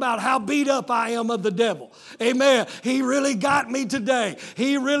church talk about how beat up I am of the devil. Amen. He really got me today.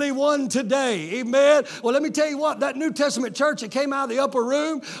 He really won today. Amen. Well, let me tell you what, that New Testament church that came out of the upper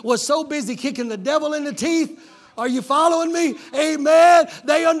room was so busy kicking the devil in the teeth. Are you following me? Amen.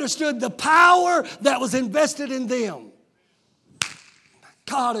 They understood the power that was invested in them.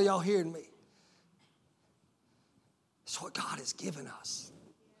 God, are y'all hearing me? It's what God has given us.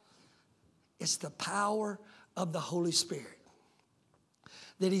 It's the power of the Holy Spirit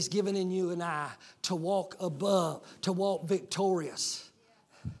that He's given in you and I to walk above, to walk victorious.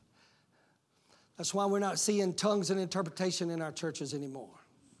 That's why we're not seeing tongues and interpretation in our churches anymore.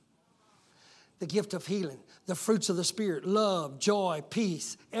 The gift of healing, the fruits of the Spirit, love, joy,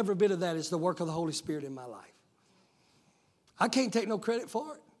 peace, every bit of that is the work of the Holy Spirit in my life. I can't take no credit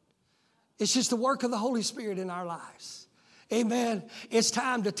for it. It's just the work of the Holy Spirit in our lives. Amen. It's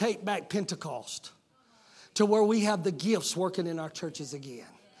time to take back Pentecost to where we have the gifts working in our churches again.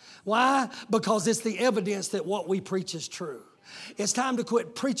 Why? Because it's the evidence that what we preach is true. It's time to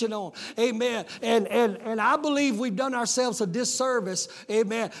quit preaching on. Amen. And I believe we've done ourselves a disservice.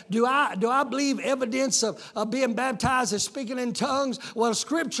 Amen. Do I believe evidence of being baptized is speaking in tongues? Well,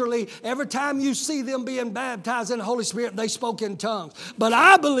 scripturally, every time you see them being baptized in the Holy Spirit, they spoke in tongues. But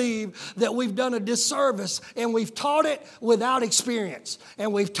I believe that we've done a disservice and we've taught it without experience.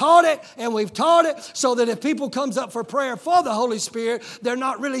 And we've taught it and we've taught it so that if people comes up for prayer for the Holy Spirit, they're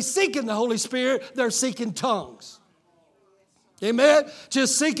not really seeking the Holy Spirit, they're seeking tongues. Amen.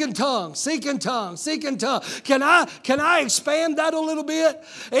 Just seeking tongues, seeking tongues, seeking tongues. Can I expand that a little bit?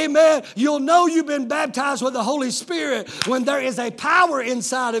 Amen. You'll know you've been baptized with the Holy Spirit when there is a power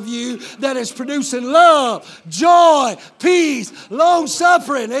inside of you that is producing love, joy, peace, long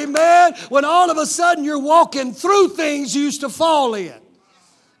suffering. Amen. When all of a sudden you're walking through things you used to fall in.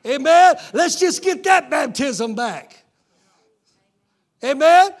 Amen. Let's just get that baptism back.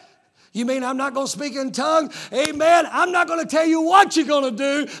 Amen. You mean I'm not going to speak in tongues? Amen. I'm not going to tell you what you're going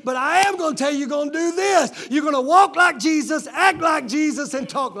to do, but I am going to tell you you're going to do this. You're going to walk like Jesus, act like Jesus, and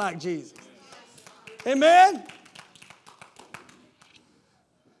talk like Jesus. Amen.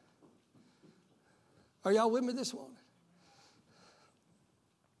 Are y'all with me this morning?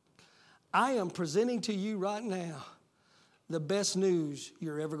 I am presenting to you right now the best news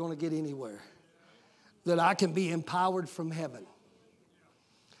you're ever going to get anywhere. That I can be empowered from heaven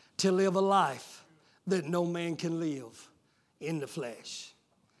to live a life that no man can live in the flesh.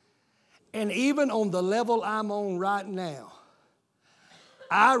 And even on the level I'm on right now,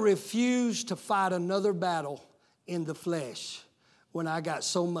 I refuse to fight another battle in the flesh when I got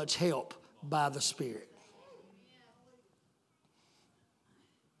so much help by the Spirit.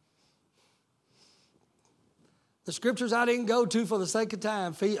 The scriptures I didn't go to for the sake of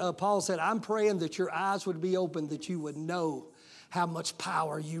time, Paul said, I'm praying that your eyes would be open, that you would know how much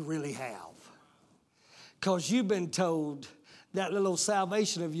power you really have. Because you've been told that little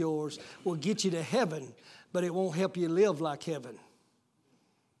salvation of yours will get you to heaven, but it won't help you live like heaven.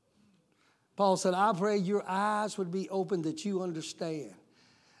 Paul said, I pray your eyes would be open that you understand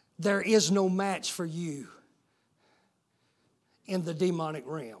there is no match for you in the demonic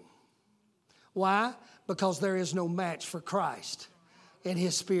realm. Why? Because there is no match for Christ, and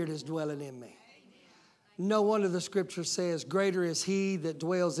His Spirit is dwelling in me. No wonder the scripture says, greater is He that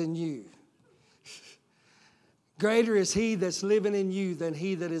dwells in you. Greater is He that's living in you than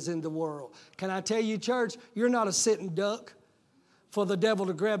he that is in the world. Can I tell you, church, you're not a sitting duck for the devil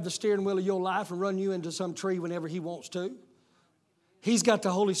to grab the steering wheel of your life and run you into some tree whenever he wants to. He's got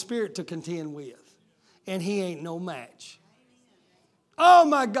the Holy Spirit to contend with, and He ain't no match. Oh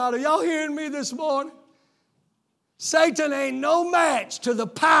my God, are y'all hearing me this morning? Satan ain't no match to the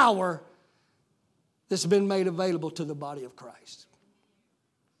power that's been made available to the body of Christ.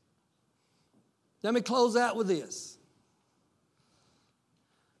 Let me close out with this.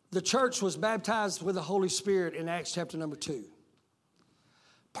 The church was baptized with the Holy Spirit in Acts chapter number 2.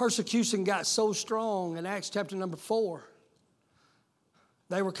 Persecution got so strong in Acts chapter number 4,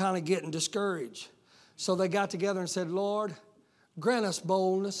 they were kind of getting discouraged. So they got together and said, Lord, grant us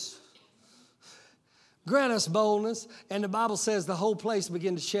boldness. Grant us boldness. And the Bible says the whole place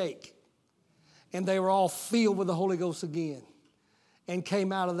began to shake. And they were all filled with the Holy Ghost again. And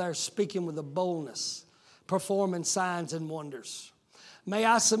came out of there speaking with a boldness, performing signs and wonders. May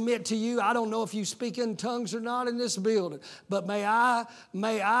I submit to you, I don't know if you speak in tongues or not in this building, but may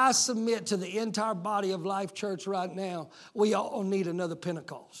I submit to the entire body of Life Church right now, we all need another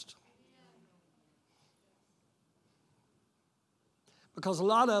Pentecost. Because a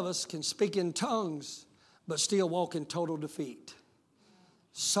lot of us can speak in tongues, but still walk in total defeat.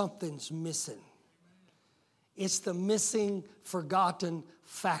 Something's missing. It's the missing, forgotten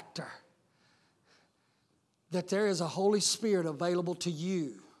factor. That there is a Holy Spirit available to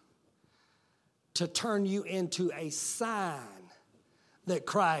you to turn you into a sign that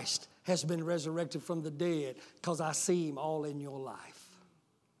Christ has been resurrected from the dead, because I see Him all in your life.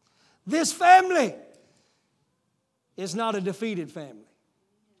 This family is not a defeated family.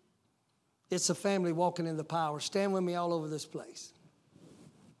 It's a family walking in the power. Stand with me all over this place.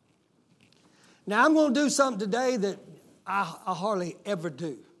 Now, I'm going to do something today that I hardly ever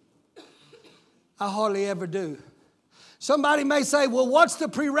do. I hardly ever do. Somebody may say, well, what's the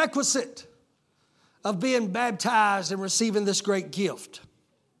prerequisite of being baptized and receiving this great gift?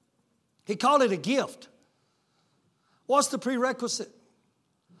 He called it a gift. What's the prerequisite?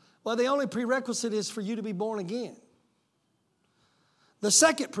 Well, the only prerequisite is for you to be born again. The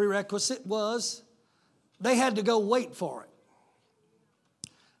second prerequisite was they had to go wait for it.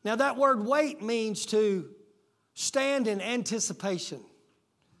 Now, that word wait means to stand in anticipation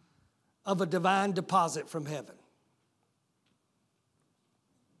of a divine deposit from heaven.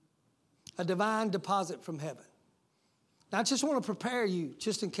 A divine deposit from heaven. Now, I just want to prepare you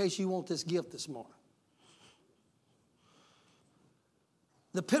just in case you want this gift this morning.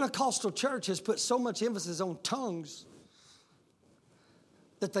 The Pentecostal church has put so much emphasis on tongues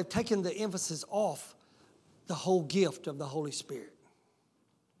that they've taken the emphasis off the whole gift of the Holy Spirit.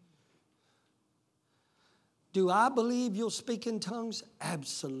 Do I believe you'll speak in tongues?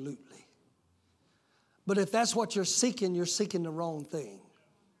 Absolutely. But if that's what you're seeking the wrong thing.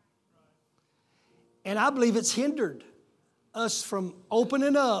 And I believe it's hindered us from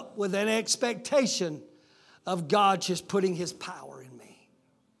opening up with an expectation of God just putting His power in me.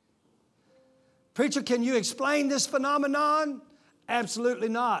 Preacher, can you explain this phenomenon? Absolutely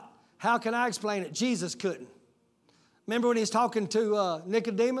not. How can I explain it? Jesus couldn't. Remember when He was talking to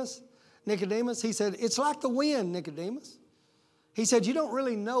Nicodemus? Nicodemus, He said, it's like the wind, Nicodemus. He said, you don't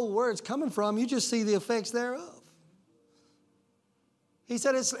really know where it's coming from. You just see the effects thereof. He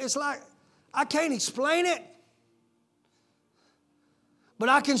said, it's like, I can't explain it, but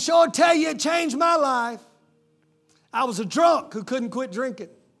I can sure tell you it changed my life. I was a drunk who couldn't quit drinking.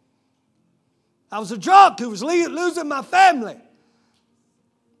 I was a drunk who was losing my family.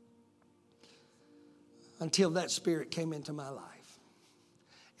 Until that Spirit came into my life.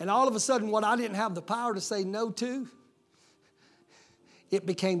 And all of a sudden, what I didn't have the power to say no to, it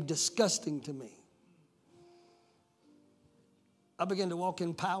became disgusting to me. I began to walk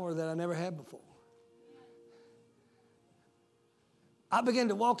in power that I never had before. I began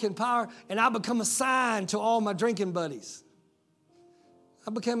to walk in power, and I become a sign to all my drinking buddies.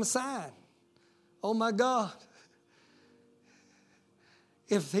 I became a sign. Oh my God.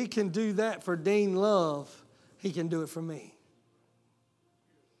 If He can do that for Dean Love, He can do it for me.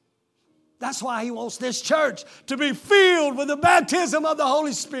 That's why He wants this church to be filled with the baptism of the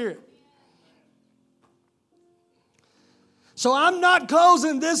Holy Spirit. So I'm not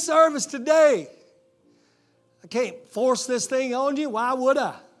closing this service today. I can't force this thing on you. Why would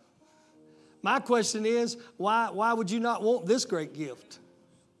I? My question is, why would you not want this great gift?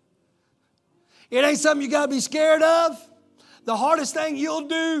 It ain't something you got to be scared of. The hardest thing you'll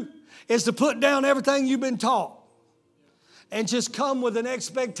do is to put down everything you've been taught and just come with an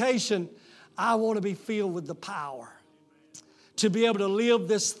expectation. I want to be filled with the power to be able to live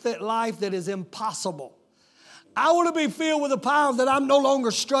this life that is impossible. I want to be filled with the power that I'm no longer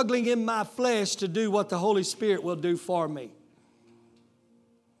struggling in my flesh to do what the Holy Spirit will do for me.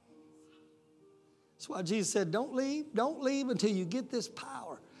 That's why Jesus said, don't leave until you get this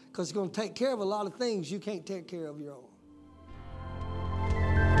power, because it's going to take care of a lot of things you can't take care of your own.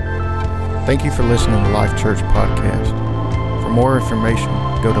 Thank you for listening to Life Church Podcast. For more information,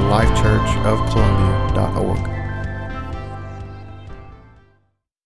 go to lifechurchofcolumbia.org.